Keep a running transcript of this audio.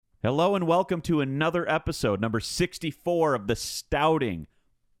Hello and welcome to another episode, number 64 of the Stouting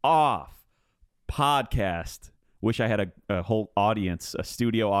Off podcast. Wish I had a whole audience, a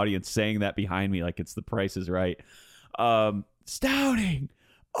studio audience saying that behind me like it's The Price is Right. Stouting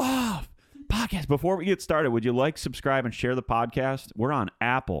Off podcast. Before we get started, would you like, subscribe, and share the podcast? We're on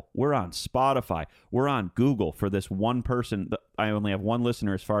Apple. We're on Spotify. We're on Google for this one person. I only have one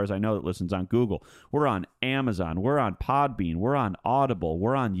listener as far as I know that listens on Google. We're on Amazon. We're on Podbean. We're on Audible.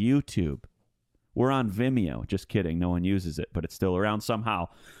 We're on YouTube. We're on Vimeo. Just kidding. No one uses it, but it's still around somehow.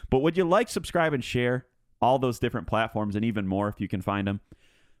 But would you like, subscribe, and share all those different platforms and even more if you can find them?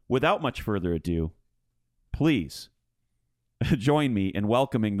 Without much further ado, please join me in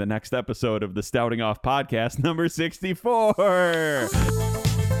welcoming the next episode of the Stouting Off podcast, number 64.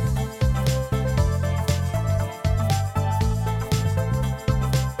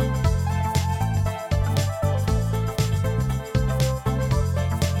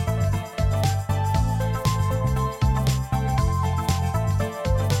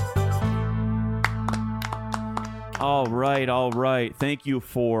 All right. Thank you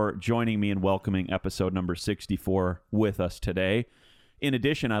for joining me and welcoming episode number 64 with us today. In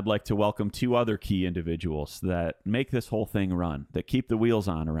addition, I'd like to welcome two other key individuals that make this whole thing run, that keep the wheels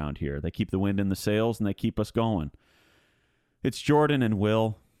on around here. They keep the wind in the sails, and they keep us going. It's Jordan and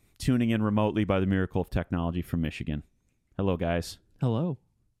Will, tuning in remotely by the miracle of technology from Michigan. Hello, guys. Hello.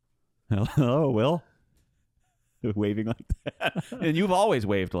 Hello, Will. Waving like that. And you've always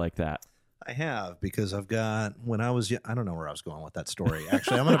waved like that. I have, because I've got, when I was, I don't know where I was going with that story.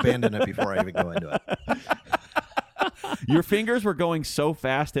 Actually, I'm going to abandon it before I even go into it. Your fingers were going so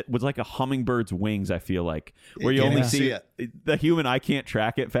fast, it was like a hummingbird's wings, I feel like, where you only see it. The human eye can't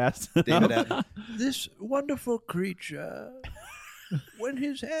track it fast enough. This wonderful creature, when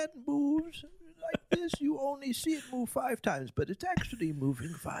his hand moves like this, you only see it move 5 times, but it's actually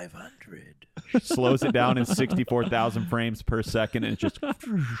moving 500. Slows it down in 64,000 frames per second, and it's just...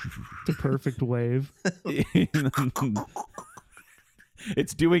 It's a perfect wave.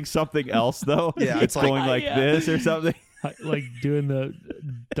 It's doing something else, though. Yeah, it's going like this or something. Like doing the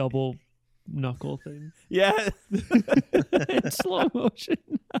double knuckle thing. Yeah. In slow motion.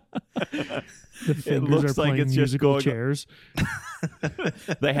 The fingers are playing it's musical just chairs.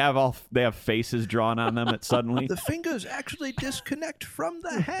 They have faces drawn on them. It suddenly The fingers actually disconnect from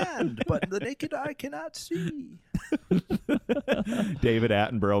the hand, but the naked eye cannot see. David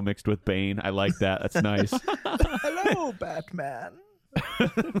Attenborough mixed with Bane. I like that. That's nice. Hello, Batman.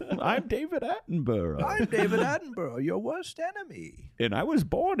 I'm David Attenborough. I'm David Attenborough, your worst enemy. And I was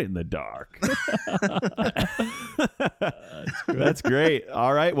born in the dark. That's great.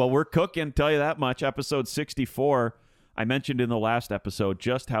 All right. Well, we're cooking, tell you that much. Episode 64. I mentioned in the last episode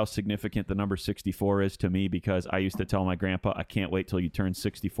just how significant the number 64 is to me, because I used to tell my grandpa, I can't wait till you turn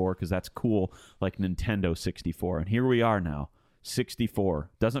 64 because that's cool, like Nintendo 64. And here we are now,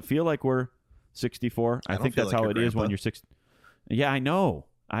 64. Doesn't feel like we're 64. I think that's how it is when you're 60. Yeah, I know.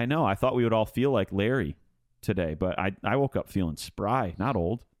 I thought we would all feel like Larry today, but I woke up feeling spry, not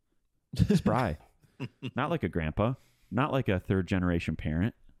old. Spry. Not like a grandpa, not like a third-generation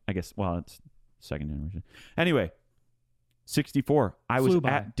parent. I guess, well, it's second generation. Anyway, 64. I was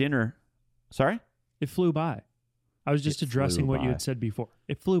at dinner. Sorry? It flew by. I was just addressing what you had said before.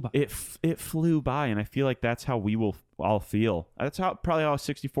 It flew by. It flew by, and I feel like that's how we will all feel. That's probably how a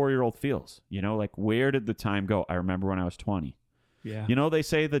 64-year-old feels. You know, like, where did the time go? I remember when I was 20. Yeah. You know, they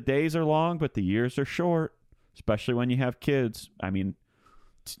say the days are long, but the years are short, especially when you have kids. I mean,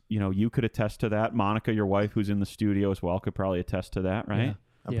 you could attest to that. Monica, your wife, who's in the studio as well, could probably attest to that, right? Yeah.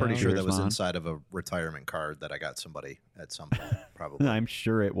 I'm pretty sure that was inside of a retirement card that I got somebody at some point, probably. I'm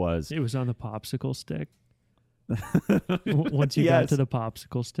sure it was. It was on the popsicle stick. Once you got to the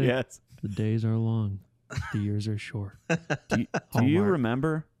popsicle stick, yes. The days are long, the years are short. Do you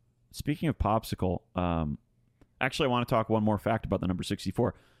remember, speaking of popsicle, actually, I want to talk one more fact about the number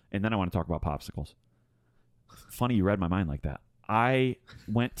 64, and then I want to talk about popsicles. Funny you read my mind like that. I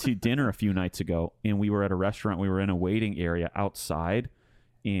went to dinner a few nights ago, and we were at a restaurant. We were in a waiting area outside,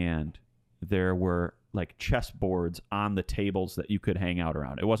 and there were like chessboards on the tables that you could hang out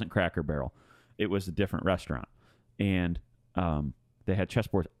around. It wasn't Cracker Barrel. It was a different restaurant. And they had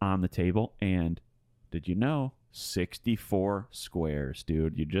chessboards on the table, and did you know 64 squares,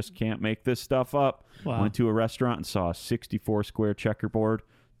 dude. You just can't make this stuff up. Wow. Went to a restaurant and saw a 64 square checkerboard.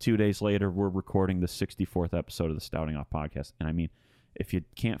 2 days later, we're recording the 64th episode of the Stouting Off podcast. And I mean, if you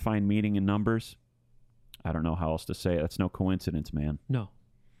can't find meaning in numbers, I don't know how else to say it. That's no coincidence, man. No.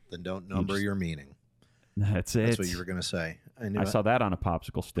 Then don't number your meaning. That's it. That's what you were going to say. I saw that on a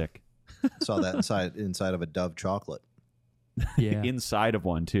popsicle stick. Saw that inside of a Dove chocolate. Yeah. Inside of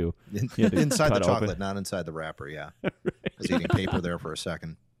one, too. Inside the chocolate, open. not inside the wrapper, yeah. I was eating paper there for a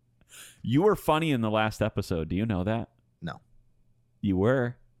second. You were funny in the last episode. Do you know that? No. You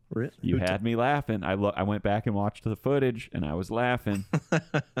were. Really? You had me laughing. I went back and watched the footage, and I was laughing.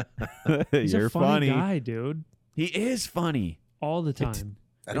 He's You're a funny guy, dude. He is funny. All the time.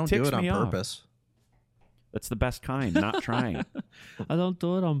 I don't do ticks it on me off. purpose. That's the best kind, not trying. I don't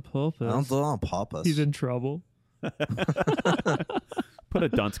do it on purpose. I don't do it on purpose. He's in trouble. Put a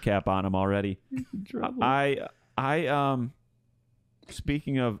dunce cap on him already. He's in trouble.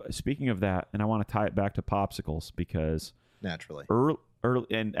 Speaking of that, and I want to tie it back to popsicles because Naturally. early,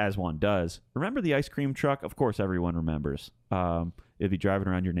 and as one does, remember the ice cream truck? Of course, everyone remembers. It'd be driving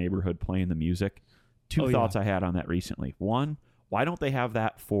around your neighborhood playing the music. Two thoughts I had on that recently. One, why don't they have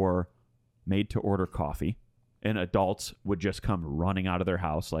that for made-to-order coffee? And adults would just come running out of their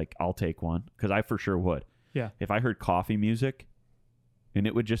house like, I'll take one, because I for sure would. Yeah. If I heard coffee music, and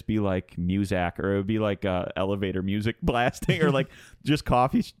it would just be like Muzak, or it would be like elevator music blasting, or like just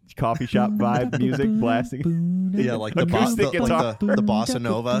coffee shop vibe music blasting. Yeah, like the Acoustic guitar. the bossa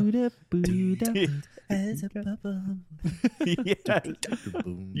nova. Yes.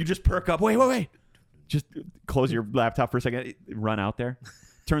 You just perk up. Wait. Just close your laptop for a second. Run out there.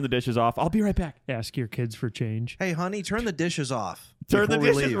 Turn the dishes off. I'll be right back. Ask your kids for change. Hey, honey, turn the dishes off. Turn the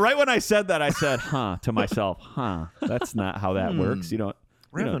before we dishes. leave. Right when I said that, I said, huh, to myself, huh. That's not how that works. You don't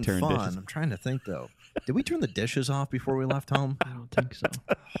turn fun. dishes. I'm trying to think, though. Did we turn the dishes off before we left home? I don't think so.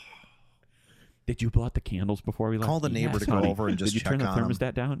 Did you blow out the candles before we left? Call the neighbor to go honey. over and just Did you check turn the on 'em?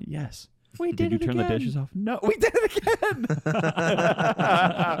 thermostat down? Yes. We Did you turn the dishes off? No, we did it again.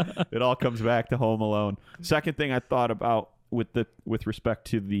 It all comes back to Home Alone. Second thing I thought about with respect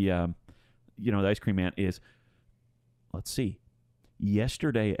to the the ice cream man is, let's see,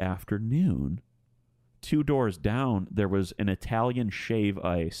 yesterday afternoon, 2 doors down, there was an Italian shave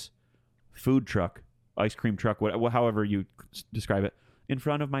ice food truck, ice cream truck, however you describe it, in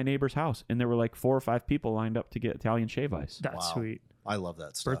front of my neighbor's house, and there were like 4 or 5 people lined up to get Italian shave ice. That's Wow. sweet. I love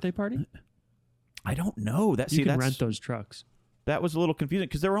that stuff. Birthday party? I don't know. You can rent those trucks. That was a little confusing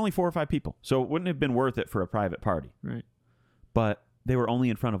because there were only 4 or 5 people, so it wouldn't have been worth it for a private party. Right. But they were only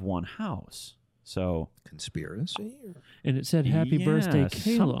in front of one house, so Conspiracy? And it said "Happy Birthday, Yeah,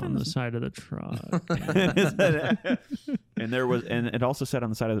 Kayla" on the something's- side of the truck. and it also said on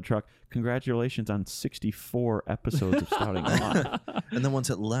the side of the truck, "Congratulations on 64 episodes of Spouting Alive." And then once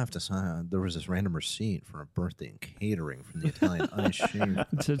it left, there was this random receipt for a birthday and catering from the Italian Ice Shave.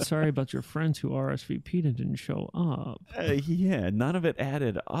 It said, "Sorry about your friends who RSVP'd and didn't show up." Yeah, none of it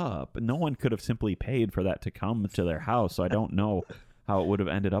added up. No one could have simply paid for that to come to their house, so I don't know how it would have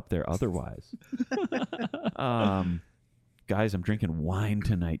ended up there otherwise. Guys, I'm drinking wine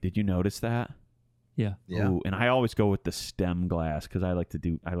tonight. Did you notice that? Yeah. Yeah. Ooh, and I always go with the stem glass because I like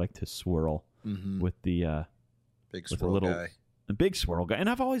to swirl with the Big with a swirl little guy. a big swirl guy, and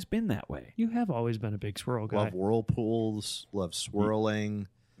I've always been that way. You have always been a big swirl guy. Love whirlpools. Love swirling.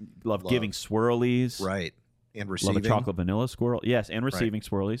 Love giving swirlies. Right. And Love receiving. a chocolate vanilla swirl. Yes, and receiving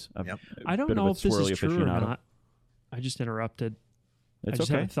swirlies. Yep. I don't bit of know a if this swirly is true or aficionado. not. I just interrupted. It's I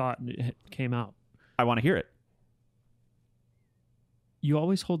just okay. had a thought and it came out. I want to hear it. You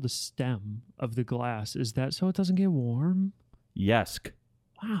always hold the stem of the glass. Is that so it doesn't get warm? Yes,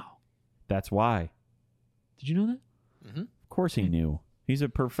 Wow. that's why. Did you know that? Of course, he knew. He's a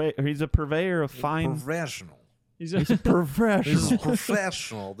purveyor of fine. Professional. He's He's a professional. This is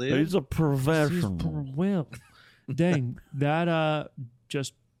professional, dude. He's a professional. Well, dang, that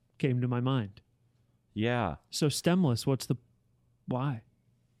just came to my mind. Yeah, So stemless, why?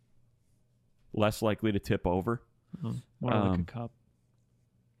 less likely to tip over. Oh, more like a cup.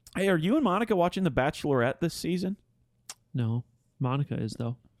 Hey, are you and Monica watching The Bachelorette this season? No, Monica is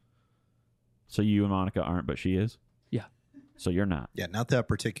though. So you and Monica aren't, but she is? Yeah. So you're not. Yeah, not that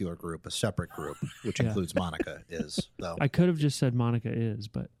particular group, a separate group, which Yeah. includes Monica, is, though. I could have just said Monica is,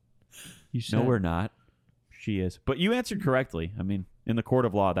 but you said No, we're not. She is. But you answered correctly. I mean, in the court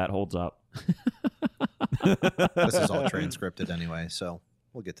of law, that holds up. This is all transcripted anyway, so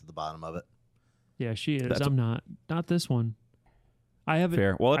we'll get to the bottom of it. Yeah, she is. That's- I'm not. Not this one. I haven't.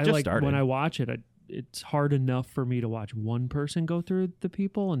 Fair. Well, it I just like started. when I watch it. It's hard enough for me to watch one person go through the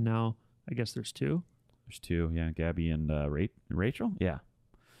people, and now I guess there's 2. There's 2. Yeah, Gabby and Rachel. Yeah.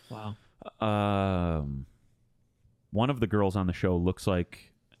 Wow. One of the girls on the show looks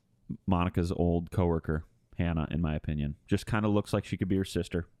like Monica's old coworker, Hannah, in my opinion. Just kind of looks like she could be her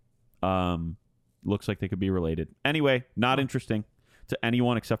sister. Looks like they could be related. Anyway, not interesting to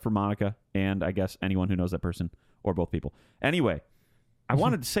anyone except for Monica and I guess anyone who knows that person or both people. Anyway, I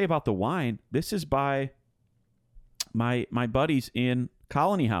wanted to say about the wine. This is by my buddies in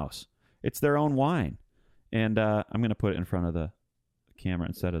Colony House. It's their own wine, and I'm going to put it in front of the camera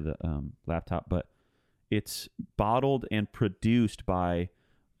instead of the laptop. But it's bottled and produced by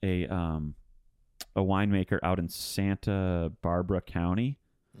a winemaker out in Santa Barbara County,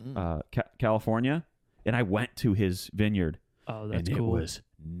 California. And I went to his vineyard. Oh, that's and cool. It was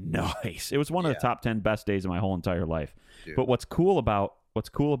nice. It was one of the top 10 best days of my whole entire life. Dude. But what's cool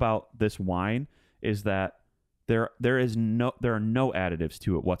about this wine is that there are no additives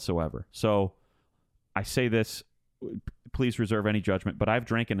to it whatsoever. So I say this, please reserve any judgment, but I've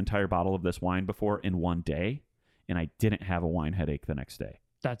drank an entire bottle of this wine before in one day, and I didn't have a wine headache the next day.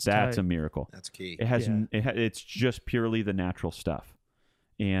 That's tight. a miracle. That's key. It has it's just purely the natural stuff.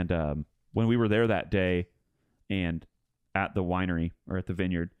 And when we were there that day and at the winery or at the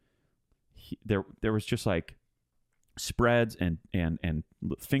vineyard, there was just like spreads and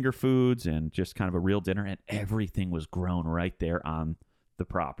finger foods and just kind of a real dinner, and everything was grown right there on the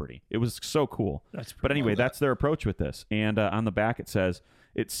property. It was so cool. But anyway, that's their approach with this. And on the back it says,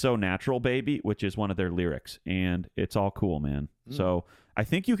 "It's so natural, baby," which is one of their lyrics, and it's all cool, man. So I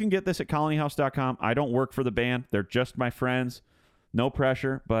think you can get this at colonyhouse.com. I don't work for the band. They're just my friends. No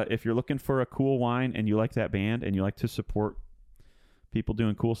pressure, but if you're looking for a cool wine and you like that band and you like to support people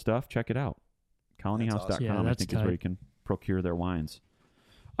doing cool stuff, check it out. Colonyhouse.com, awesome. Yeah, I think, is where you can procure their wines.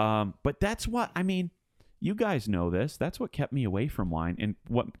 But that's what, I mean, you guys know this. That's what kept me away from wine, and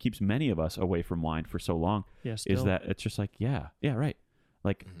what keeps many of us away from wine for so long is that it's just like, yeah, right.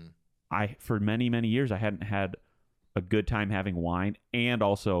 Like, for many, many years, I hadn't had a good time having wine and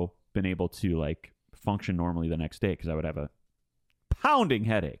also been able to, like, function normally the next day because I would have a pounding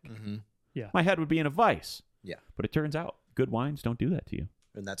headache. Yeah. My head would be in a vice. Yeah. But it turns out good wines don't do that to you.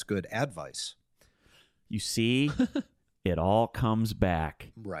 And that's good advice. You see, it all comes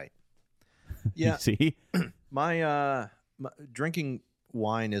back. Right. Yeah. You see? My drinking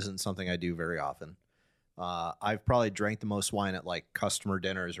wine isn't something I do very often. I've probably drank the most wine at like customer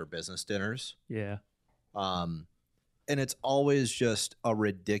dinners or business dinners. Yeah. And it's always just a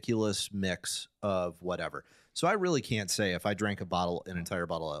ridiculous mix of whatever. So I really can't say if I drank an entire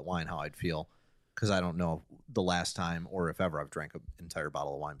bottle of wine, how I'd feel, because I don't know the last time or if ever I've drank an entire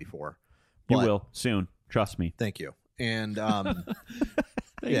bottle of wine before. You will soon. Trust me. Thank you. And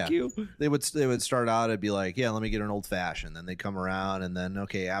Thank you. They would start out. It'd be like, yeah, let me get an old fashioned. Then they come around, and then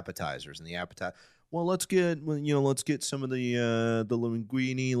okay, appetizers, and the appetizer. Well, let's get some of the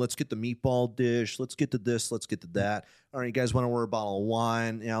linguine. Let's get the meatball dish. Let's get to this. Let's get to that. All right, you guys want to order a bottle of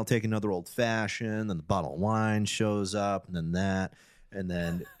wine? Yeah, I'll take another old fashioned. Then the bottle of wine shows up, and then that, and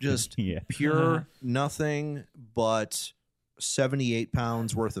then just pure nothing but 78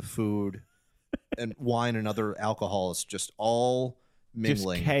 pounds worth of food and wine and other alcohol is just all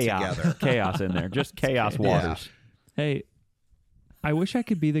mingling together. Chaos in there. Just chaos waters. Hey, I wish I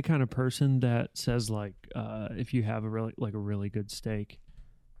could be the kind of person that says like, if you have a really good steak,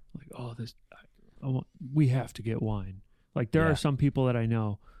 like, oh, we have to get wine. Like there are some people that I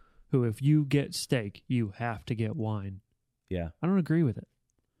know who, if you get steak, you have to get wine. Yeah, I don't agree with it.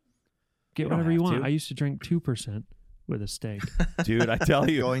 Get whatever you want. I used to drink 2% with a steak. Dude, I tell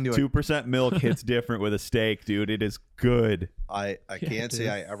you, 2% milk hits different with a steak, dude. It is good. I can't say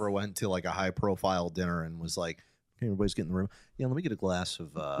I ever went to like a high profile dinner and was like, okay, everybody's getting in the room. Yeah, let me get a glass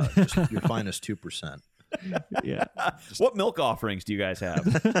of just your finest 2%. Yeah. What milk offerings do you guys have?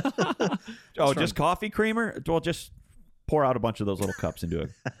 Just coffee creamer? Well, just pour out a bunch of those little cups into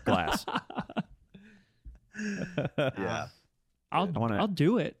a glass. Yeah. I'll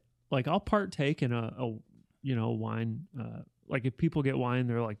do it. Like I'll partake in a wine. Like if people get wine,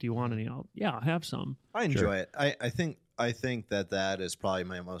 they're like, "Do you want any?" I'll have some. I enjoy it. I think that is probably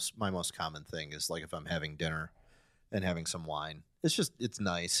my most common thing is like if I'm having dinner and having some wine. It's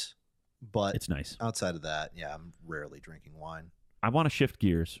nice, but it's nice. Outside of that, yeah, I'm rarely drinking wine. I want to shift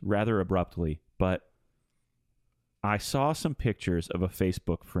gears rather abruptly, but I saw some pictures of a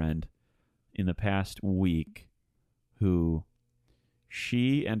Facebook friend in the past week who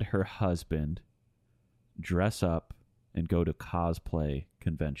she and her husband dress up and go to cosplay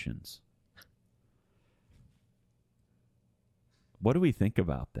conventions. What do we think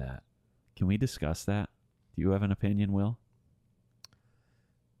about that? Can we discuss that? Do you have an opinion, Will?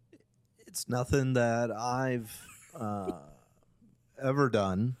 It's nothing that I've ever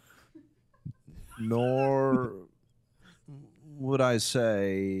done, nor would I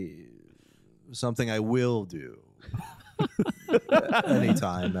say something I will do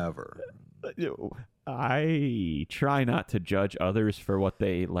anytime ever. I try not to judge others for what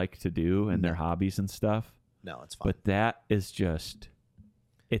they like to do and their hobbies and stuff. No, it's fine. But that is just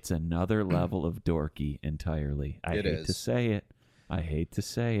It's another level of dorky entirely. I It hate is. to say it. I hate to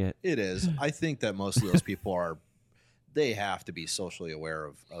say it. It is. I think that most of those people they have to be socially aware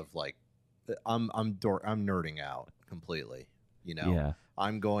of like, I'm nerding out completely. You know, Yeah.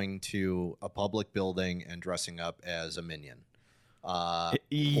 I'm going to a public building and dressing up as a minion.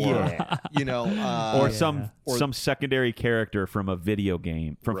 Yeah. You know, Or Yeah. some secondary character from a video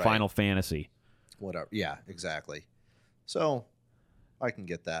game, from Right. Final Fantasy. whatever. Yeah, exactly. So I can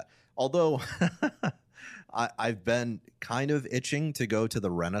get that. Although I've been kind of itching to go to the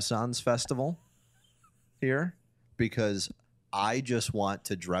Renaissance Festival here because I just want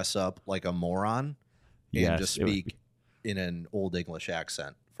to dress up like a moron and Yes, just it would speak in an old English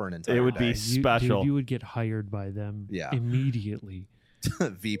accent for an entire would be day. special. Dude, you would get hired by them Yeah. immediately.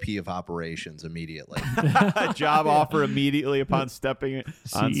 VP of operations immediately. Job offer immediately upon stepping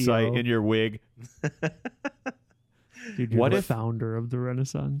on CEO. site in your wig. Dude, you're What the if- founder of the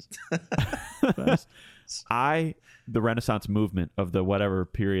Renaissance? The Renaissance movement of the whatever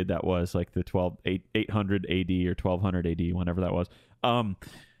period that was, like the 800 AD or 1200 AD, whenever that was,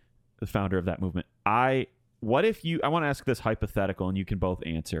 the founder of that movement. I want to ask this hypothetical and you can both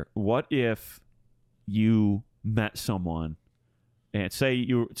answer. What if you met someone and say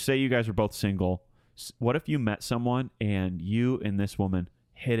you guys were both single. What if you met someone and you and this woman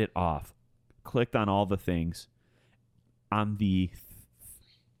hit it off, clicked on all the things on the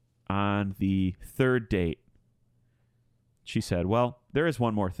third date? She said, well, there is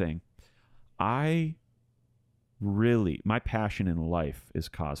one more thing. My passion in life is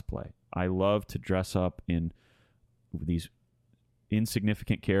cosplay. I love to dress up in these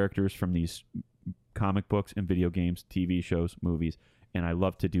insignificant characters from these comic books and video games, TV shows, movies, and I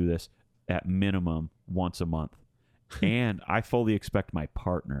love to do this at minimum once a month. And I fully expect my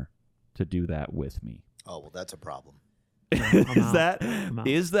partner to do that with me. Oh, well, that's a problem. Is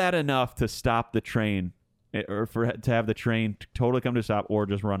out. that enough to stop the train, or to have the train totally come to a stop, or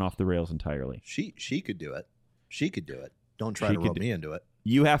just run off the rails entirely? She could do it. She could do it. Don't try She to could rope me into it.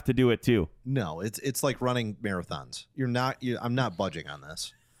 You have to do it too. No, it's like running marathons. I'm not budging on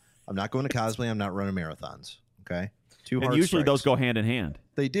this. I'm not going to cosplay. I'm not running marathons. Okay, And usually those go hand in hand.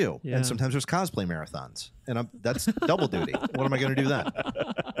 They do, Yeah. and sometimes there's cosplay marathons, and that's double duty. What am I going to do then?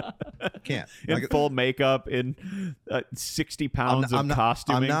 Can't. In full makeup, in 60 pounds of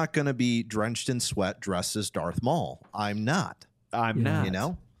costuming. I'm not going to be drenched in sweat, dressed as Darth Maul. I'm not. I'm not. You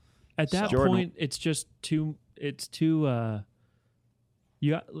know. At that Jordan- point, it's just too. It's too.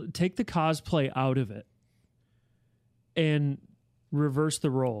 Take the cosplay out of it, and reverse the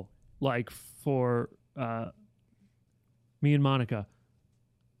role. Like for me and Monica,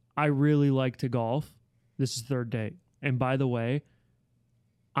 I really like to golf. This is third date, and by the way,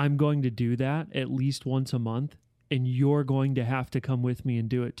 I'm going to do that at least once a month, and you're going to have to come with me and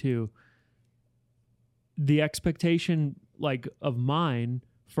do it too. The expectation, like of mine,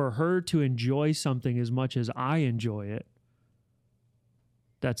 for her to enjoy something as much as I enjoy it,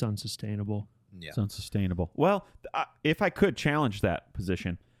 that's unsustainable. Yeah. It's unsustainable. Well, if I could challenge that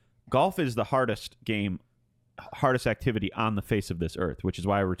position, golf is the hardest activity on the face of this earth, which is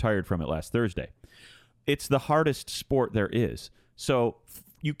why I retired from it last Thursday. It's the hardest sport there is. So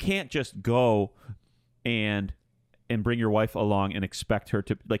you can't just go and bring your wife along and expect her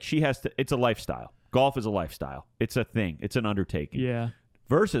to, like, she has to, it's a lifestyle. Golf is a lifestyle. It's a thing. It's an undertaking. Yeah,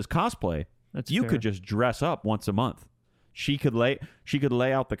 Versus cosplay, that's you fair. could just dress up once a month. She could lay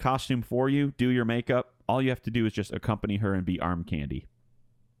out the costume for you, do your makeup. All you have to do is just accompany her and be arm candy.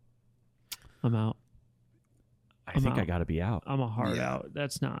 I'm out. I I'm think I out. got to be out. I'm a hard Yeah. out.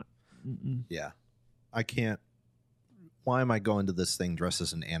 That's not. Mm-mm. Yeah. I can't. Why am I going to this thing dressed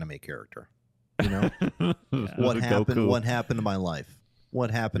as an anime character? You know what happened? Goku. What happened to my life?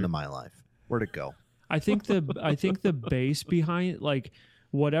 What happened to my life? Where'd it go? I think the base behind, like,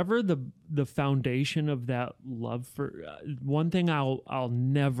 whatever the foundation of that love for one thing I'll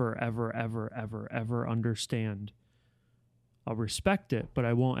never ever understand. I'll respect it, but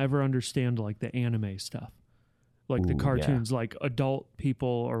I won't ever understand like the anime stuff, like the Ooh, cartoons, like adult people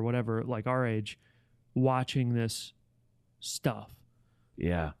or whatever, like our age, watching this stuff.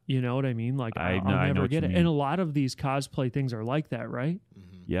 Yeah. You know what I mean? Like I I'll know never what get you it. mean. And a lot of these cosplay things are like that, right?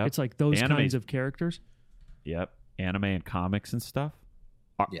 Yep. It's like those Anime- kinds of characters. Yep. Anime and comics and stuff.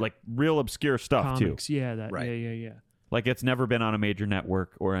 Yeah. Like real obscure stuff Comics, too. yeah, that, Right. yeah. Like it's never been on a major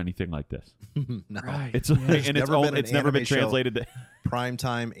network or anything like this. No. Right. It's Yeah. and it's never been an it's never been anime show. translated to Prime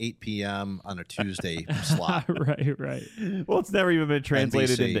time, 8 p.m. on a Tuesday slot. right. Well, it's never even been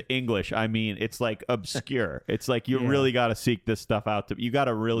translated NBC. into English. I mean, it's like obscure. It's like you Yeah. really got to seek this stuff out. You got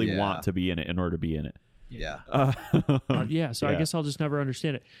to really Yeah. want to be in it in order to be in it. Yeah. Yeah, so I guess I'll just never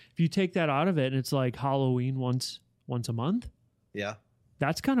understand it. If you take that out of it and it's like Halloween once a month, Yeah.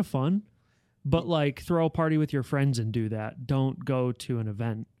 that's kind of fun. But like throw a party with your friends and do that. Don't go to an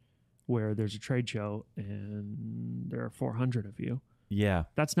event where there's a trade show and there are 400 of you. Yeah.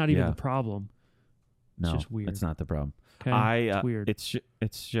 That's not even the problem. It's No, just weird. that's not the problem. Okay? It's weird.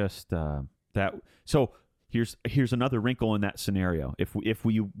 It's just that. So here's another wrinkle in that scenario. If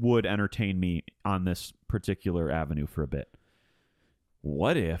we would entertain me on this particular avenue for a bit,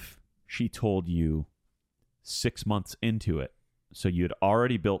 what if she told you 6 months into it? So you'd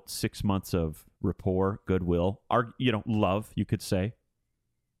already built 6 months of rapport, goodwill, love, you could say.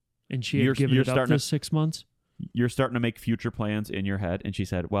 And she had given it up to 6 months? You're starting to make future plans in your head. And she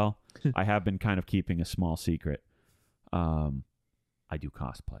said, well, I have been kind of keeping a small secret. I do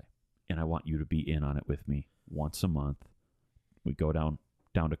cosplay, and I want you to be in on it with me once a month. We go down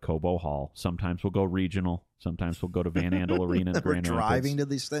to Cobo Hall. Sometimes we'll go regional. Sometimes we'll go to Van Andel Arena in Grand Rapids. We're driving to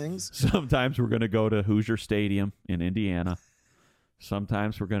these things? Sometimes we're going to go to Hoosier Stadium in Indiana.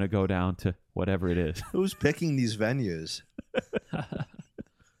 Sometimes we're going to go down to whatever it is. Who's picking these venues?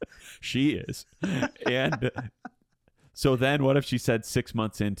 She is. And so then what if she said 6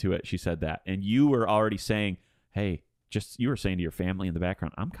 months into it, she said that, and you were already saying, hey, you were saying to your family in the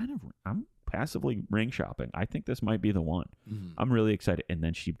background, I'm passively ring shopping. I think this might be the one. Mm-hmm. I'm really excited. And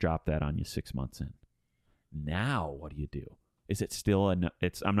then she dropped that on you 6 months in. Now what do you do? Is it still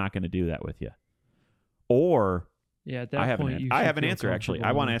I'm not going to do that with you. Or yeah, at that point, I have an answer actually.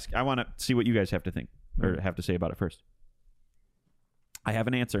 I want to see what you guys have to think or have to say about it first. I have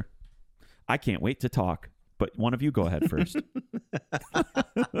an answer. I can't wait to talk, but one of you go ahead first.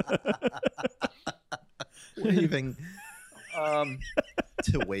 Waving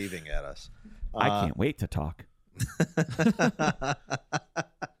waving at us. I can't wait to talk.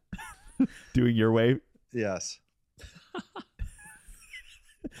 Doing your wave? Yes.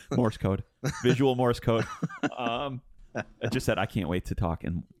 Morse code. Visual Morse code. I just said I can't wait to talk.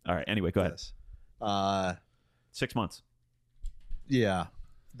 And all right, anyway, go ahead. Yes. 6 months. Yeah.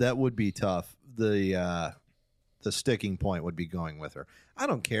 That would be tough. The sticking point would be going with her. I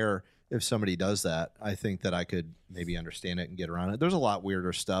don't care if somebody does that. I think that I could maybe understand it and get around it. There's a lot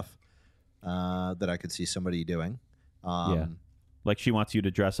weirder stuff that I could see somebody doing. Yeah. Like she wants you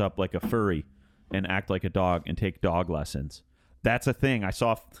to dress up like a furry and act like a dog and take dog lessons. That's a thing. I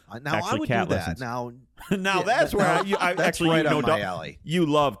saw now actually I would cat do lessons. that. Now that's where I that's actually right you know on my alley. You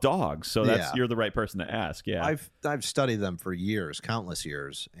love dogs, so you're the right person to ask. Yeah, I've studied them for years, countless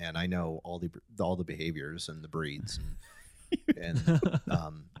years, and I know all the behaviors and the breeds and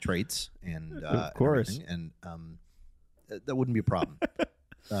traits and of course, and that wouldn't be a problem.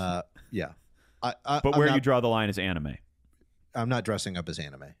 Yeah, but where you draw the line is anime. I'm not dressing up as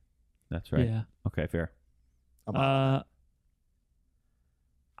anime. That's right. Yeah. Okay, fair.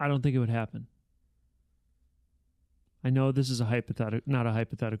 I don't think it would happen. I know this is not a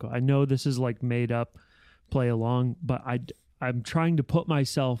hypothetical. I know this is like made up, play along, but I'm trying to put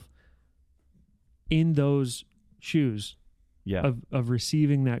myself in those shoes of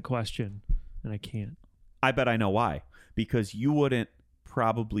receiving that question, and I can't. I bet I know why. Because you wouldn't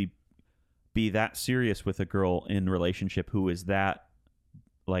probably be that serious with a girl in relationship who is that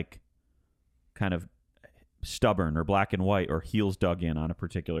like kind of stubborn or black and white or heels dug in on a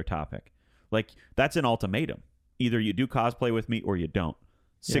particular topic. Like that's an ultimatum. Either you do cosplay with me or you don't.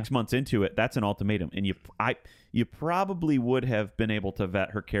 6 months into it, that's an ultimatum. And you probably would have been able to vet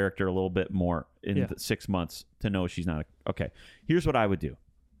her character a little bit more in the 6 months to know she's not okay. Here's what I would do.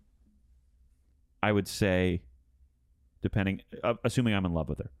 I would say, assuming I'm in love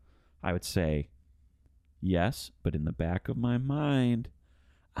with her, I would say yes, but in the back of my mind,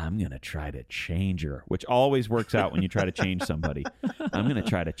 I'm going to try to change her, which always works out when you try to change somebody. I'm going to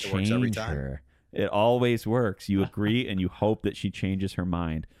try to change her. It always works. You agree and you hope that she changes her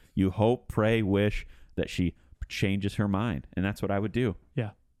mind. You hope, pray, wish that she changes her mind. And that's what I would do. Yeah.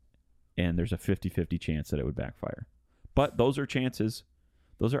 And there's a 50-50 chance that it would backfire. But those are chances.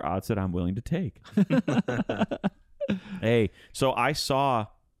 Those are odds that I'm willing to take. Hey, so I saw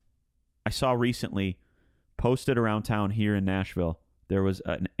recently posted around town here in Nashville, there was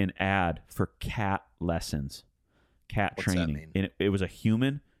an ad for cat lessons, cat What's training. that mean? And it was a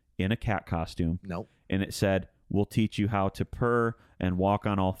human in a cat costume. Nope. And it said, we'll teach you how to purr and walk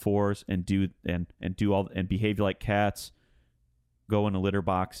on all fours and do all and behave like cats, go in a litter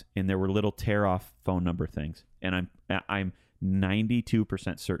box. And there were little tear off phone number things. And I'm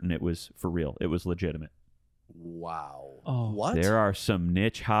 92% certain it was for real. It was legitimate. Wow. Oh. What? There are some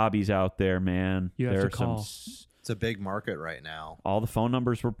niche hobbies out there, man. You have there to are call. So a big market right now. All the phone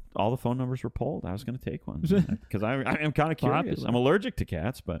numbers were pulled. I was going to take one because I am kind of curious. Popular. I'm allergic to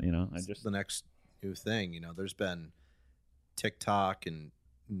cats, but I It's just the next new thing. There's been TikTok and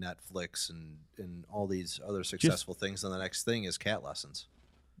Netflix and all these other successful things, and the next thing is cat lessons.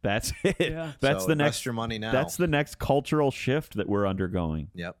 that's it. Yeah. That's So the invest next. your money now. That's the next cultural shift that we're undergoing.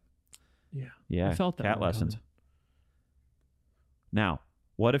 Yep. Yeah. Yeah, I felt that cat one lessons. coming. Now,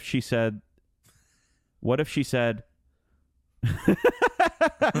 what if she said? What if she said?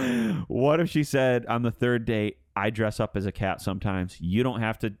 What if she said on the third date, I dress up as a cat sometimes. You don't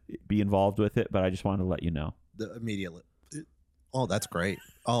have to be involved with it, but I just wanted to let you know. Immediately. Oh, that's great.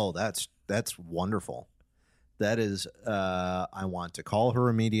 Oh, that's wonderful. That is, I want to call her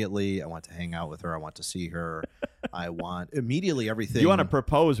immediately. I want to hang out with her. I want to see her. I want immediately everything. You want to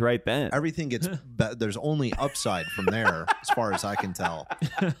propose right then? Everything gets there's only upside from there, as far as I can tell,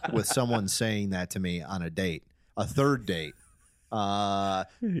 with someone saying that to me on a date, a third date.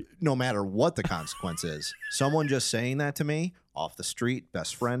 No matter what the consequence is, someone just saying that to me off the street,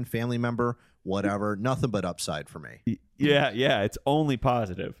 best friend, family member, whatever, nothing but upside for me. Yeah, it's only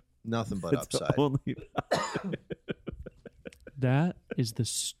positive. Nothing but It's upside. only That is the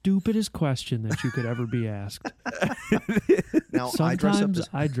stupidest question that you could ever be asked. Now Sometimes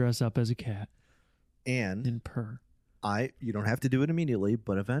I dress up as a cat and and purr. you don't have to do it immediately,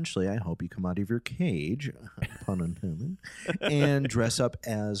 but eventually I hope you come out of your cage, pun intended, and dress up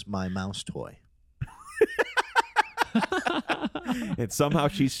as my mouse toy. and somehow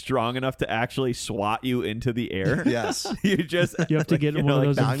she's strong enough to actually swat you into the air. Yes. You just You have to get one of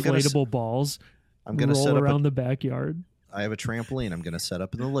those now I'm gonna inflatable balls. I'm going to roll set up around the backyard. I have a trampoline I'm going to set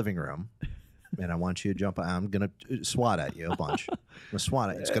up in the living room, and I want you to jump. I'm going to swat at you a bunch. I'm going to swat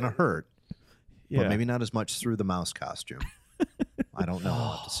at you. It's going to hurt, but maybe not as much through the mouse costume. I don't know.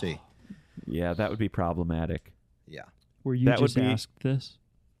 We'll have to see. Yeah, that would be problematic. Yeah. Were you That would just be- asked this?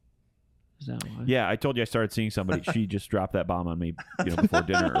 Is that why? Yeah, I told you I started seeing somebody. She just dropped that bomb on me, before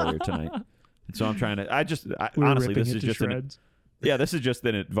dinner earlier tonight. And so I'm trying to. We were Honestly, ripping this it is to just shreds. this is just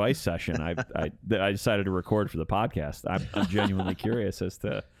an advice session. I decided to record for the podcast. I'm genuinely curious as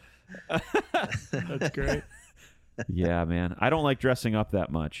to. That's great. Yeah, man, I don't like dressing up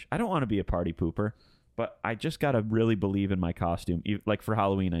that much. I don't want to be a party pooper, but I just gotta really believe in my costume, like for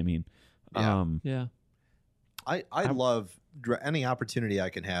Halloween. I mean, Yeah. Yeah. I love any opportunity I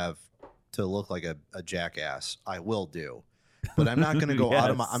can have to look like a jackass. I will do, but I'm not going to go out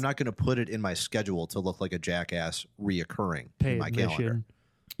of my. Yes. I'm not going to put it in my schedule to look like a jackass reoccurring Pay in my calendar. admission.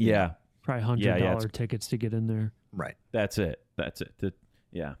 yeah, Probably Yeah, $100 it's- tickets to get in there. Right. that's it.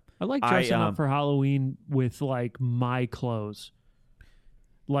 Yeah. I like dressing I, up for Halloween with like my clothes.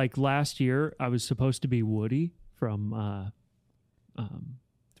 Like last year, I was supposed to be Woody from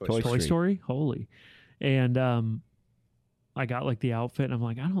Toy Toy Story. Story. Holy, and I got like the outfit, and I'm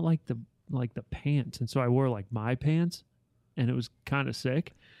like, I don't like the pants, and so I wore like my pants, and it was kind of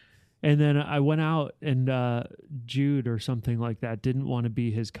sick. And then I went out, and Jude or something like that didn't want to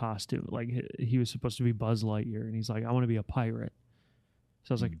be his costume. Like he was supposed to be Buzz Lightyear, and he's like, I want to be a pirate.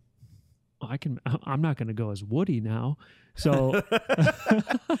 So I was like, I'm not going to go as Woody now. So,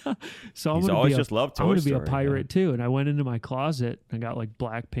 so He's always just loved Toy I want to be a Story, pirate too. And I went into my closet. I got like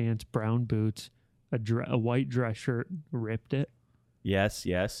black pants, brown boots, a white dress shirt, ripped it. Yes.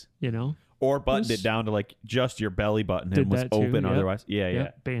 Or buttoned Was- it down to like just your belly button Did and was that too, open. yep. Otherwise, yeah.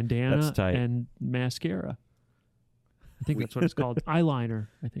 Yep, bandana That's tight. and mascara. I think that's what it's called. Eyeliner,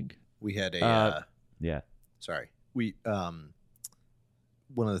 I think. We had a. Yeah. Sorry. We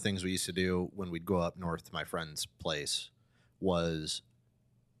one of the things we used to do when we'd go up north to my friend's place was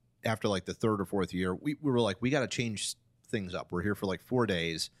after like the third or fourth year, we were like, we got to change things up. We're here for like 4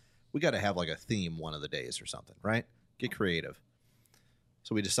 days. We got to have like a theme one of the days or something, right? Get creative.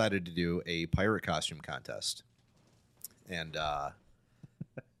 So we decided to do a pirate costume contest. And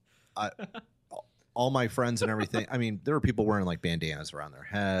all my friends and everything, I mean, there were people wearing like bandanas around their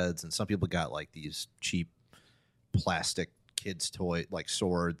heads, and some people got like these cheap plastic kids' toy, like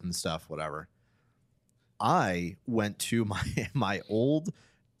swords and stuff, whatever. I went to my old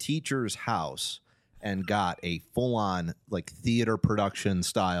teacher's house and got a full-on like theater production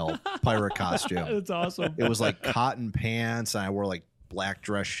style pirate costume. That's awesome. It was like cotton pants, and I wore like black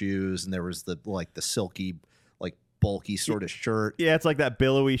dress shoes, and there was the silky, like bulky sort of shirt. Yeah, it's like that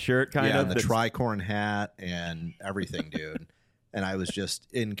billowy shirt kind Yeah, of. and the that's- tricorn hat and everything, dude. And I was just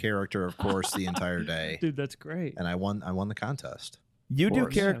in character, of course, the entire day. Dude, that's great. And I won the contest. You do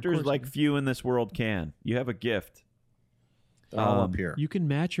course. Yeah, of characters course, like man. few in this world can. You have a gift. They're all up here. You can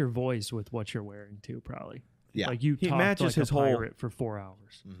match your voice with what you're wearing too, probably. Yeah. Like you He talk matches like his a whole- pirate for 4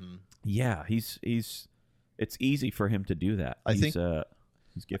 hours. Mm-hmm. Yeah, he's. it's easy for him to do that.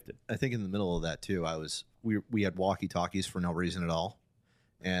 He's gifted. I think in the middle of that too, we had walkie talkies for no reason at all,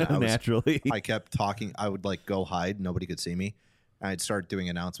 and Naturally, I kept talking. I would like go hide, nobody could see me. I'd start doing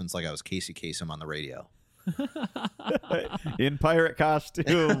announcements like I was Casey Kasem on the radio. in pirate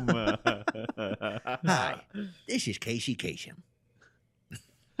costume. Hi, this is Casey Kasem.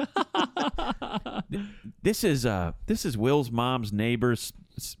 This is Will's mom's neighbor's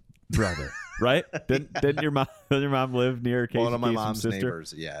brother, right? Didn't your mom live near Casey One of my Kasem's mom's sister?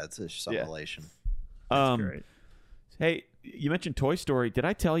 neighbors. Yeah, it's some relation. That's great. Hey, you mentioned Toy Story. Did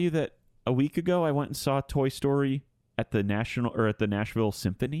I tell you that a week ago I went and saw Toy Story at the Nashville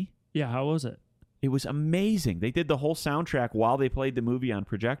Symphony? Yeah, how was it? It was amazing. They did the whole soundtrack while they played the movie on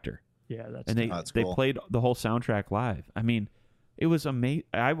projector. Yeah, that's and they cool. played the whole soundtrack live. I mean, it was amazing.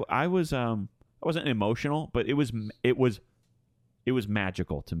 I wasn't emotional, but it was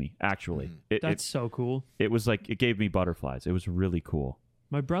magical to me. Actually, that's so cool. It was like it gave me butterflies. It was really cool.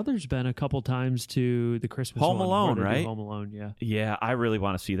 My brother's been a couple times to the Christmas Home one Alone, where they do right? Home Alone, yeah. Yeah, I really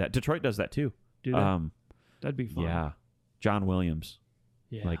want to see that. Detroit does that too. Do they? That'd be fun. Yeah, John Williams.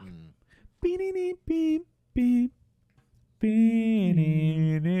 Yeah. Like, beep, beep, beep,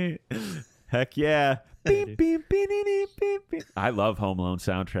 beep. Heck yeah. Beep, beep, beep, beep, beep, beep. I love Home Alone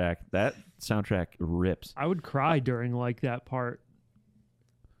soundtrack. That soundtrack rips. I would cry during like that part.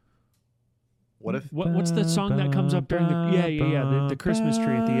 What if What's the song that comes up during the the Christmas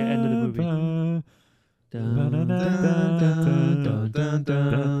tree at the end of the movie? Dun, dun, dun,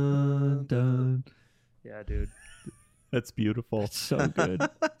 dun, dun. Yeah, dude. That's beautiful. It's so good.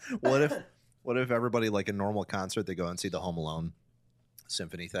 what if everybody, like a normal concert, they go and see the Home Alone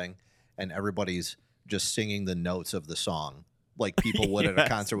symphony thing, and everybody's just singing the notes of the song like people would at a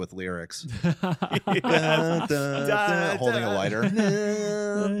concert with lyrics. Holding a lighter.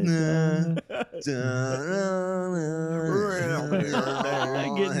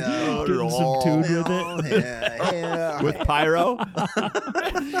 Getting some tune with it. With pyro.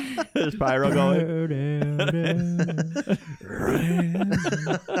 There's pyro going.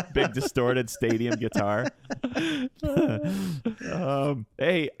 Big distorted stadium guitar.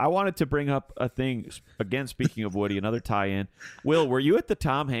 Hey, I wanted to bring up a thing. Again, speaking of Woody, another tie-in. Will, were you at the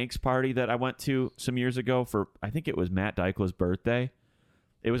Tom Hanks party that I went to some years ago for, I think it was Matt Dykla's birthday?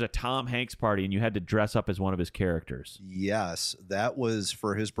 It was a Tom Hanks party, and you had to dress up as one of his characters. Yes, that was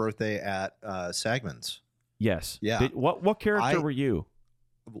for his birthday at Sagman's. Yes. Yeah. What character were you?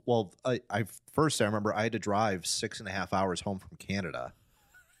 Well, I remember I had to drive 6.5 hours home from Canada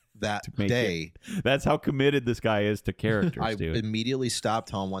that day. That's how committed this guy is to characters, I dude. immediately stopped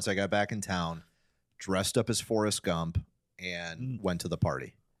home once I got back in town, dressed up as Forrest Gump, and went to the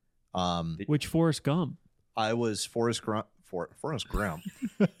party. Which Forrest Gump? I was Forrest Gump.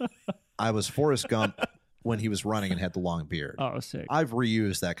 I was Forrest Gump when he was running and had the long beard. Oh, sick. I've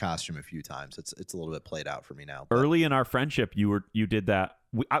reused that costume a few times. It's a little bit played out for me now. But Early in our friendship, you did that.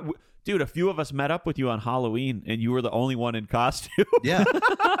 Dude, a few of us met up with you on Halloween, and you were the only one in costume. yeah,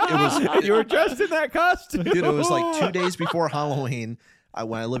 it was. And you were dressed in that costume. Dude, it was like 2 days before Halloween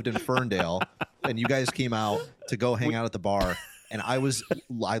when I lived in Ferndale, and you guys came out to go hang out at the bar, and I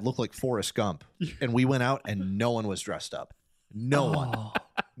looked like Forrest Gump, and we went out, and no one was dressed up. No one.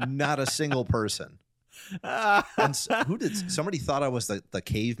 Not a single person. And somebody thought I was the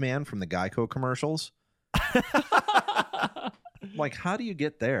caveman from the Geico commercials. Like, how do you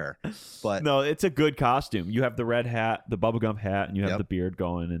get there? But no, it's a good costume. You have the red hat, the bubblegum hat, and you have the beard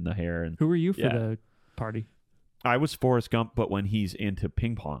going and the hair. And who were you for the party? I was Forrest Gump, but when he's into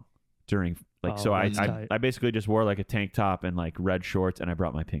ping pong during I basically just wore like a tank top and like red shorts, and I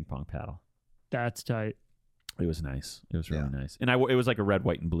brought my ping pong paddle. That's tight. It was nice. It was really nice. And it was like a red,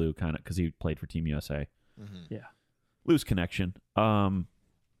 white, and blue kind of because he played for Team USA. Mm-hmm. Yeah. Loose connection. Yeah.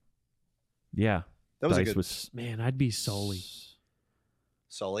 That was Dice a good... Man, I'd be Sully.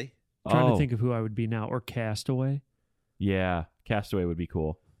 Sully? I'm trying to think of who I would be now. Or Castaway. Yeah. Castaway would be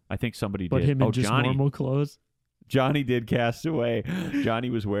cool. I think somebody but did. Him in just Johnny. Normal clothes. Johnny did Castaway.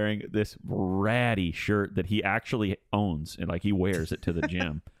 Johnny was wearing this ratty shirt that he actually owns, and like he wears it to the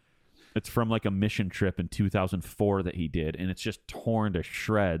gym. It's from like a mission trip in 2004 that he did, and it's just torn to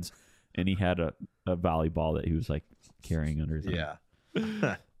shreds. And he had a volleyball that he was like carrying under his arm.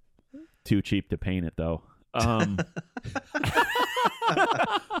 Yeah. Too cheap to paint it though.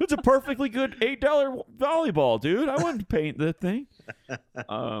 It's a perfectly good $8 volleyball, dude. I wouldn't paint the thing.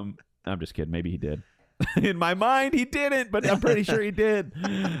 I'm just kidding. Maybe he did. In my mind, he didn't, but I'm pretty sure he did.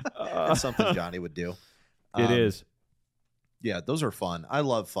 It's something Johnny would do. It is. Yeah, those are fun. I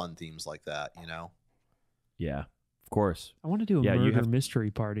love fun themes like that, you know? Yeah, of course. I want to do a murder mystery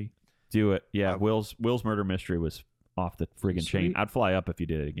party. Do it. Yeah, Will's murder mystery was off the friggin' chain. Sweet. I'd fly up if you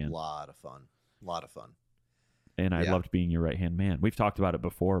did it again. Lot of fun. And I loved being your right-hand man. We've talked about it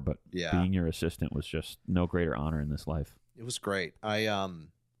before, but being your assistant was just no greater honor in this life. It was great. I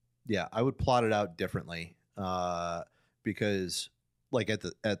would plot it out differently because like at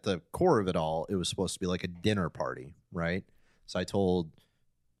the core of it all, it was supposed to be like a dinner party, right? So I told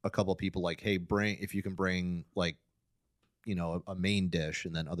a couple of people like, hey, if you can bring like, you know, a main dish,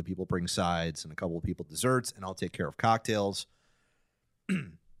 and then other people bring sides, and a couple of people desserts, and I'll take care of cocktails.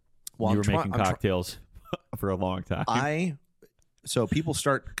 Well, you were making cocktails for a long time. So people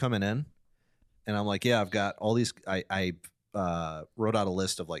start coming in, and I'm like, yeah, I've got all these. I wrote out a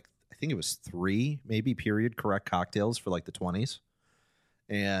list of like, I think it was 3 maybe period correct cocktails for like the 20s,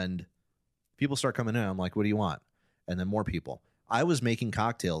 and people start coming in. I'm like, what do you want? And then more people. I was making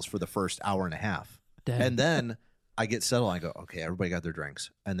cocktails for the first hour and a half, and then I get settled. I go, okay, everybody got their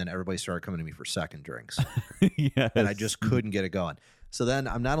drinks, and then everybody started coming to me for second drinks, yes. and I just couldn't get it going. So then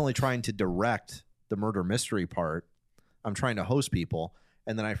I'm not only trying to direct the murder mystery part, I'm trying to host people,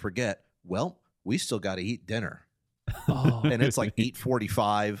 and then I forget, well, we still got to eat dinner. And it's like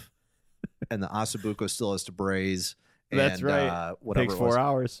 8:45, and the ossobuco still has to braise. That's right. Whatever takes it was. 4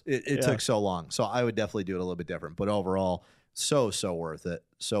 hours. It took so long. So I would definitely do it a little bit different. But overall, so worth it.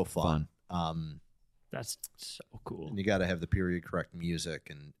 So fun. That's so cool. And you got to have the period correct music.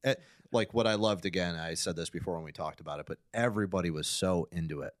 And like what I loved, again, I said this before when we talked about it, but everybody was so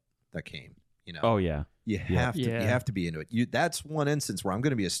into it that came. You know. Oh, yeah. You have to be into it. That's one instance where I'm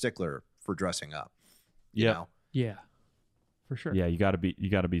going to be a stickler for dressing up. You know? Yeah. For sure. Yeah, you got to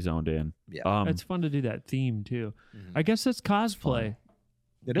be zoned in. Yeah. It's fun to do that theme too. Mm-hmm. I guess it's cosplay.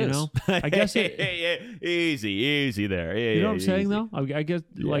 It is. Know? I guess easy there. You know what I'm saying though? I guess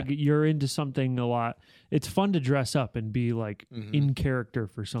like you're into something a lot. It's fun to dress up and be like in character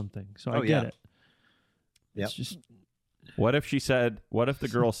for something. So I get it. Yeah. It's just what if the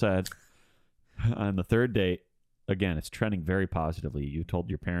girl said on the third date, again, it's trending very positively. You told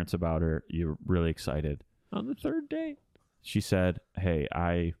your parents about her. You're really excited. On the third date, she said, hey,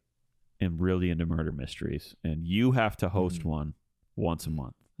 I am really into murder mysteries, and you have to host one once a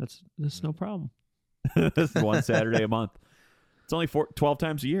month. That's no problem. That's one Saturday a month. It's only 12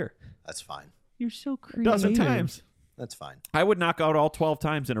 times a year. That's fine. You're so A creative. dozen times. That's fine. I would knock out all 12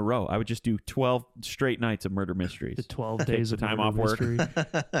 times in a row. I would just do 12 straight nights of murder mysteries. The 12 days of time murder off work.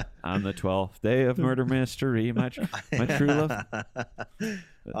 mystery. On the 12th day of murder mystery, my true love.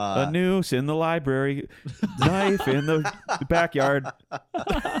 A noose in the library, knife in the backyard.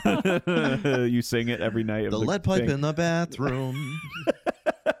 You sing it every night. The lead pipe in the bathroom.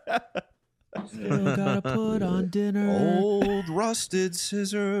 Still gotta put on dinner. Old rusted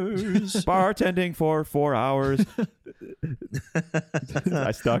scissors. Bartending for 4 hours.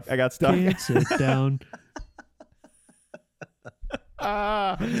 I got stuck. Can't sit down.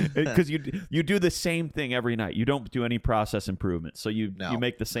 Because you do the same thing every night. You don't do any process improvement. So you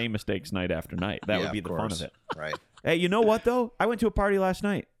make the same mistakes night after night. That would be the fun of it. Right. Hey, you know what, though? I went to a party last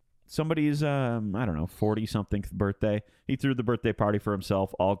night. Somebody's, 40-something birthday. He threw the birthday party for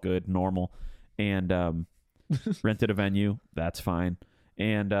himself. All good, normal. And rented a venue. That's fine.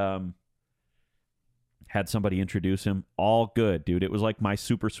 And had somebody introduce him. All good, dude. It was like My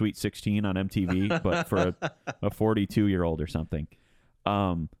Super Sweet 16 on MTV, but for a 42-year-old or something.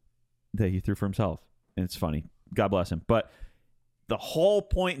 That he threw for himself. And it's funny. God bless him. But the whole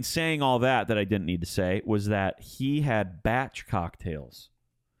point in saying all that I didn't need to say was that he had batch cocktails.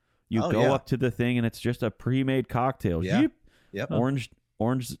 You go up to the thing and it's just a pre-made cocktail. Yeah. Yep. Orange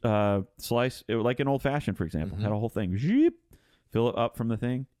slice, like an old fashioned, for example. Had a whole thing. Zip, fill it up from the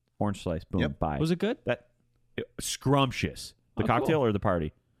thing. Orange slice. Boom. Bye. Was it good? Scrumptious. The cocktail cool. or the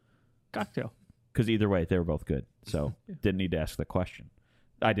party? Cocktail. Because either way, they were both good. So didn't need to ask the question.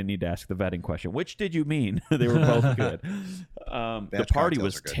 I didn't need to ask the vetting question. Which did you mean? They were both good. The party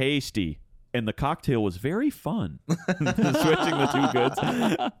was tasty. And the cocktail was very fun. Switching the two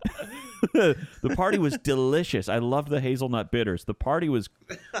goods. The party was delicious. I loved the hazelnut bitters. The party was...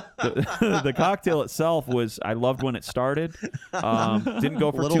 The cocktail itself was... I loved when it started. Didn't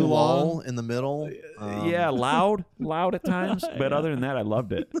go for too long. Lull in the middle. Yeah, loud at times. But other than that, I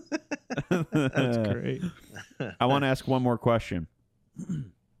loved it. That's great. I want to ask one more question.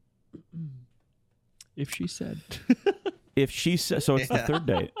 If she said... If she said... So it's the third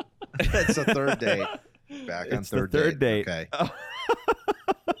date. It's the third date. Back on It's third the third date. Okay.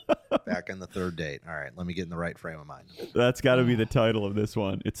 Back on the third date. All right. Let me get in the right frame of mind. That's got to be the title of this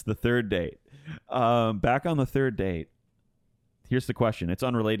one. It's the third date. Back on the third date. Here's the question. It's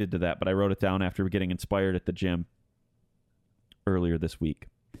unrelated to that, but I wrote it down after getting inspired at the gym earlier this week.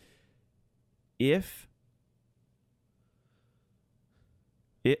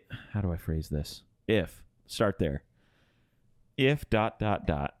 how do I phrase this? Start there. If ...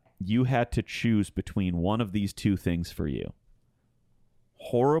 you had to choose between one of these two things for you.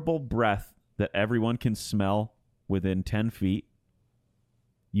 Horrible breath that everyone can smell within 10 feet.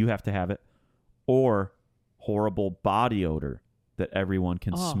 You have to have it. Or horrible body odor that everyone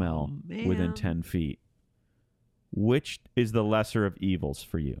can smell within 10 feet. Which is the lesser of evils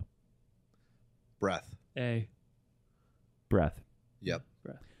for you? Breath. A. Breath. Yep.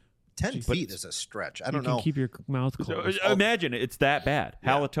 Breath. 10 feet is a stretch. I don't You can know. keep your mouth closed. Imagine it's that bad.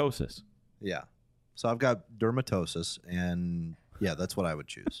 Yeah. Halitosis. Yeah. So I've got dermatosis, and yeah, that's what I would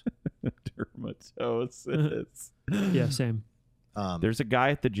choose. Dermatosis. Yeah, same. There's a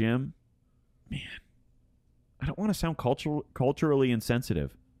guy at the gym. Man, I don't want to sound culturally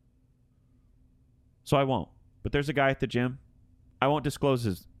insensitive, so I won't. But there's a guy at the gym. I won't disclose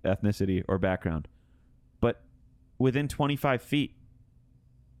his ethnicity or background, but within 25 feet,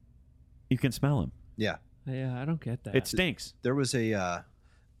 you can smell him. Yeah. Yeah, I don't get that. It stinks. There was a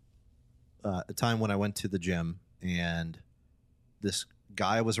time when I went to the gym, and this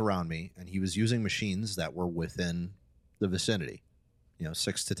guy was around me, and he was using machines that were within the vicinity,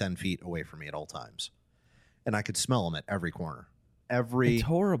 6 to 10 feet away from me at all times. And I could smell him at every corner. It's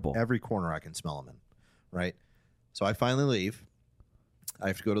horrible. Every corner I can smell him in, right? So I finally leave. I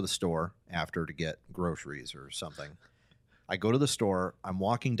have to go to the store after to get groceries or something. I go to the store. I'm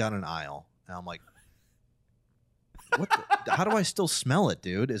walking down an aisle, and I'm like, how do I still smell it,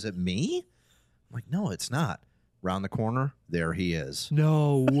 dude? Is it me? I'm like, no, it's not. Round the corner, there he is.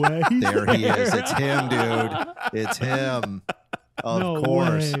 No way. There he is. It's him, dude. It's him. Of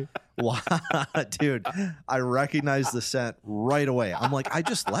course. Way. Wow, dude, I recognize the scent right away. I'm like, I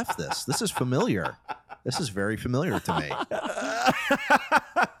just left this. This is familiar. This is very familiar to me.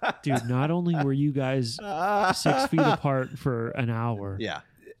 Dude, not only were you guys 6 feet apart for an hour, Yeah.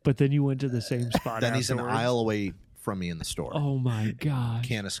 but then you went to the same spot Then he's an afterwards. aisle away from me in the store. Oh my god.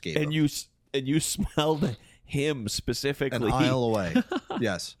 Can't escape And him. you smelled him specifically. An aisle away.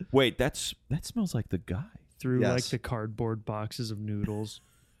 Yes. Wait, that smells like the guy. Through Yes. like the cardboard boxes of noodles.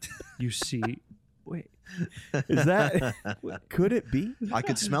 You see. Wait. Is that? Could it be? I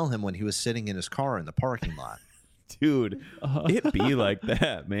could smell him when he was sitting in his car in the parking lot. Dude, it be like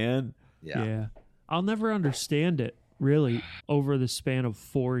that, man. Yeah. Yeah. I'll never understand it, really, over the span of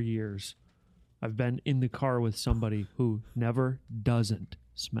 4 years. I've been in the car with somebody who never doesn't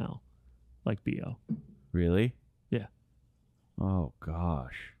smell like BO. Really? Yeah. Oh,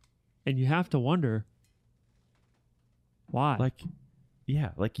 gosh. And you have to wonder why. Like,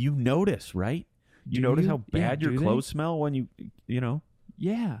 yeah, like you notice, right? You Do notice you? how bad Yeah, your do they? clothes smell when you.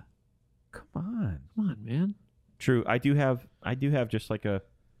 Yeah. Come on. Come on, man. True. I do have just like a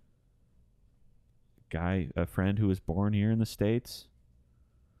friend who was born here in the States,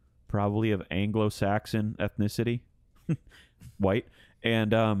 probably of Anglo-Saxon ethnicity, white,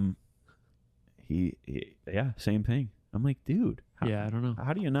 and he same thing. I'm like, dude, Yeah, I don't know.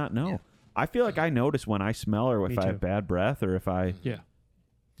 how do you not know? Yeah. I feel like I notice when I smell or if Me I too. have bad breath or if I, Yeah.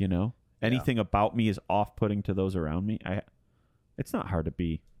 anything about me is off-putting to those around me. It's not hard to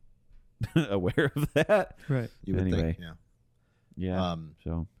be aware of that. Right. You would Anyway. think. Yeah. Yeah.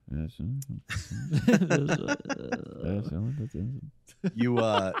 So.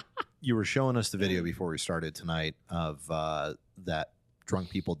 You were showing us the video before we started tonight of that drunk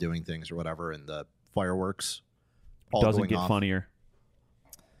people doing things or whatever, and the fireworks all Doesn't going get off. funnier.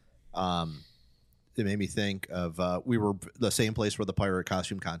 It made me think of we were the same place where the pirate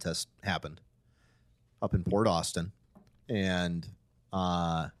costume contest happened, up in Port Austin, and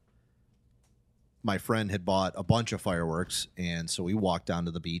my friend had bought a bunch of fireworks, and so we walked down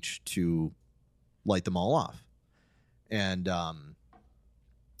to the beach to light them all off. And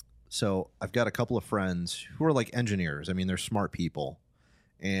so I've got a couple of friends who are like engineers. I mean, they're smart people,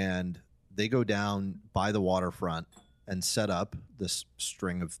 and they go down by the waterfront and set up this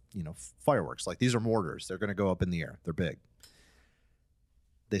string of fireworks. Like, these are mortars. They're going to go up in the air. They're big.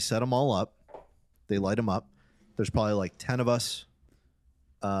 They set them all up. They light them up. There's probably like 10 of us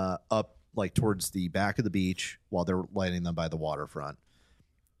up like towards the back of the beach while they're lighting them by the waterfront.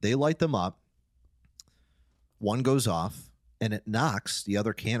 They light them up. One goes off, and it knocks the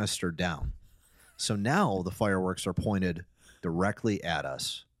other canister down. So now the fireworks are pointed directly at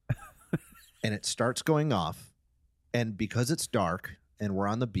us. And it starts going off. And because it's dark and we're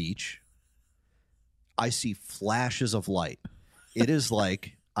on the beach, I see flashes of light. It is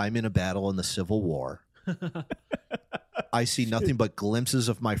like I'm in a battle in the Civil War. I see nothing but glimpses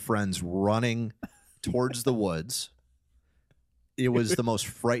of my friends running towards the woods. It was the most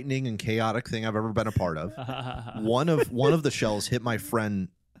frightening and chaotic thing I've ever been a part of. One of the shells hit my friend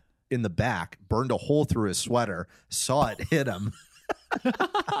in the back, burned a hole through his sweater, saw it hit him.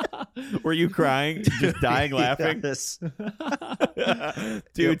 Were you crying? Just dying laughing? Yes.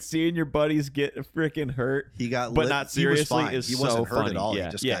 Dude, seeing your buddies get freaking hurt, He got but lit. not He was seriously, fine. is He so wasn't hurt funny. at all. Yeah,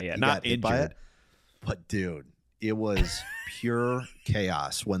 He just yeah, got, yeah, he not got hit by injured. it. But dude, it was pure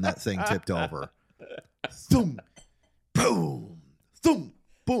chaos when that thing tipped over. Thump, boom, thump,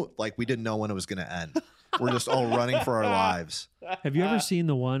 boom. Like we didn't know when it was going to end. We're just all running for our lives. Have you ever seen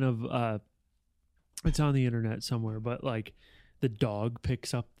the one of it's on the internet somewhere, but like the dog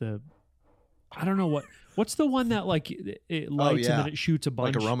picks up the I don't know what's the one that like it lights and then it shoots a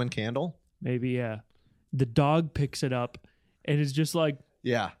bunch, Like a Roman candle? maybe, yeah. The dog picks it up and is just like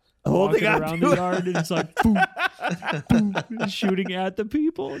Yeah. Holding walking on around to the it. yard and it's like boom, boom, shooting at the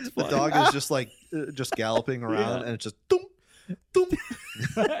people. It's The fun. dog is just like just galloping around and it's just thump, thump.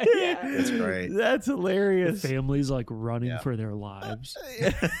 Yeah. It's great. That's The hilarious. family's like running Yeah. for their lives.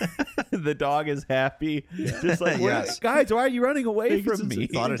 The dog is happy. Just like, Yes. guys, why are you running away Thinks from it's me? a-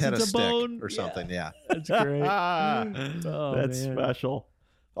 Thought it had a It's a stick bone. or something. Yeah. That's great. That's man. special.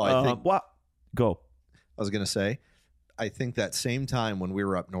 Oh, I think What? Go. I was going to say, I think that same time when we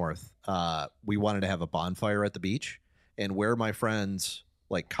were up north, we wanted to have a bonfire at the beach. And where my friend's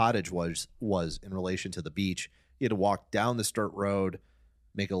like cottage was in relation to the beach, you had to walk down this dirt road,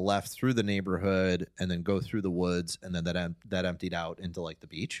 make a left through the neighborhood, and then go through the woods. And then that emptied out into like the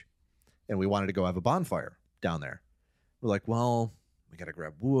beach. And we wanted to go have a bonfire down there. We're like, well, we got to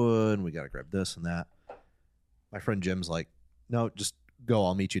grab wood. We got to grab this and that. My friend Jim's like, no, just go.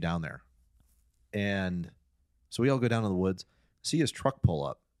 I'll meet you down there. And so we all go down to the woods, see his truck pull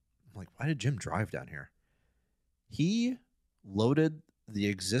up. I'm like, why did Jim drive down here? He loaded the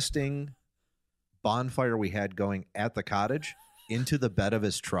existing bonfire we had going at the cottage into the bed of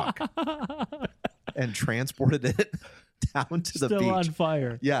his truck and transported it down to the Still beach. on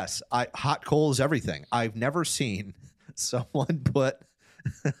fire. Yes, hot coals, everything. I've never seen someone put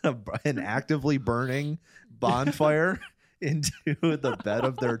an actively burning bonfire into the bed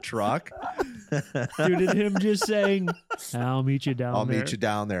of their truck. Dude, and him just saying, I'll meet you down I'll there. meet you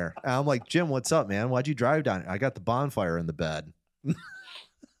down there. And I'm like, Jim, what's up, man? Why'd you drive down? I got the bonfire in the bed.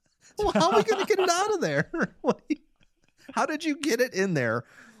 Well, how are we going to get it out of there? How did you get it in there?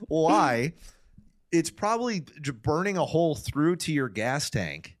 Why? It's probably burning a hole through to your gas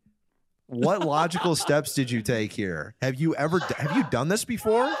tank. What logical steps did you take here? Have you done this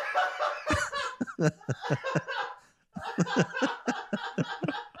before?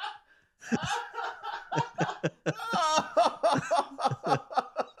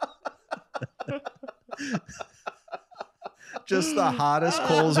 Just the hottest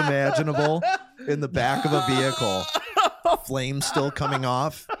coals imaginable in the back of a vehicle. Flames still coming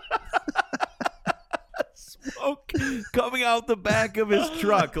off. Smoke coming out the back of his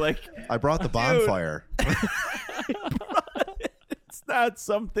truck. Like, I brought the bonfire. it's not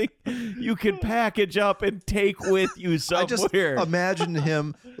something you can package up and take with you I just somewhere. imagine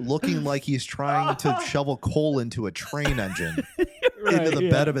him looking like he's trying to shovel coal into a train engine into the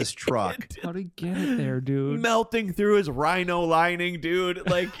bed of his truck. How'd he get it there, dude? Melting through his rhino lining, dude.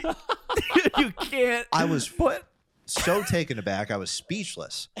 Like, you can't. I was put. so taken aback. I was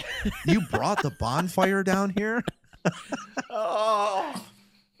speechless. You brought the bonfire down here?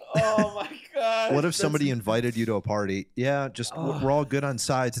 Oh my God. What if somebody invited you to a party? Yeah, just we're all good on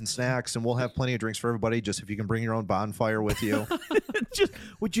sides and snacks, and we'll have plenty of drinks for everybody. Just if you can bring your own bonfire with you.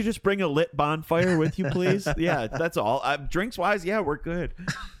 Would you just bring a lit bonfire with you, please? Yeah, that's all. Drinks wise, yeah, we're good. Dude,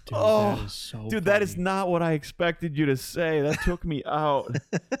 Oh, that is so dude, that is funny. not what I expected you to say. That took me out.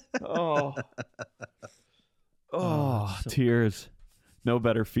 Oh, so- tears. No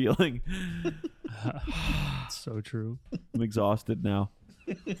better feeling. It's so true. I'm exhausted now.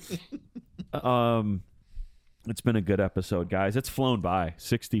 It's been a good episode, guys. It's flown by.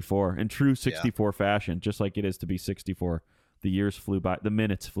 64 in true 64 fashion, just like it is to be 64. The years flew by. The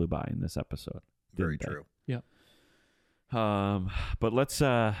minutes flew by in this episode. Very didn't they? true. Yep. But let's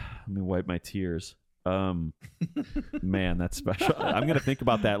let me wipe my tears. Man, that's special. I'm gonna think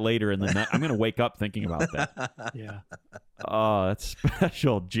about that later in the night. I'm gonna wake up thinking about that. Yeah. Oh, that's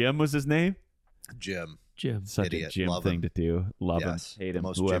special. Jim was his name. Jim. Jim. Such Idiot. a Jim Love thing him. to do. Love Yes, him, hate the him,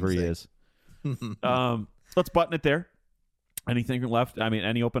 most whoever Jim he thing. is. Let's button it there. Anything left? I mean,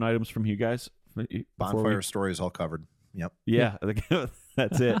 any open items from you guys? before Bonfire we- stories all covered. Yep. Yeah,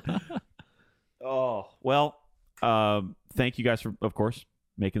 that's it. Oh well. Thank you guys for, of course,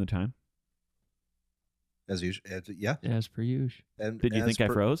 making the time. As usual. Yeah. As per usual. And Did you as think I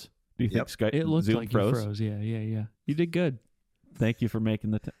per- froze? Do you Yep. think Skype It looked Zoom like froze? you froze. Yeah. You did good. Thank you for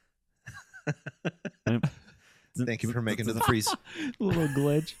making the Thank you for making it to the freeze. A little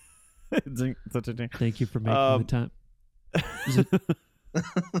glitch. Thank you for making the time.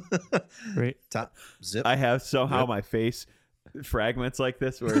 Great. Top zip. I have somehow my face fragments like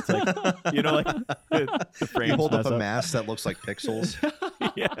this where it's like, like the frames You hold up mess a mask that looks like pixels.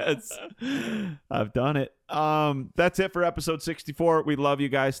 Yes, I've done it. That's it for episode 64. We love you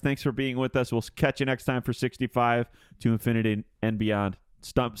guys. Thanks for being with us. We'll catch you next time for 65 to infinity and beyond.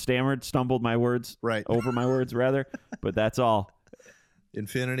 Stumbled my words, Right. over my words rather, but that's all.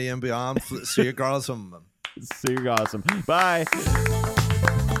 Infinity and beyond. See you, Carlos. See you awesome. Bye.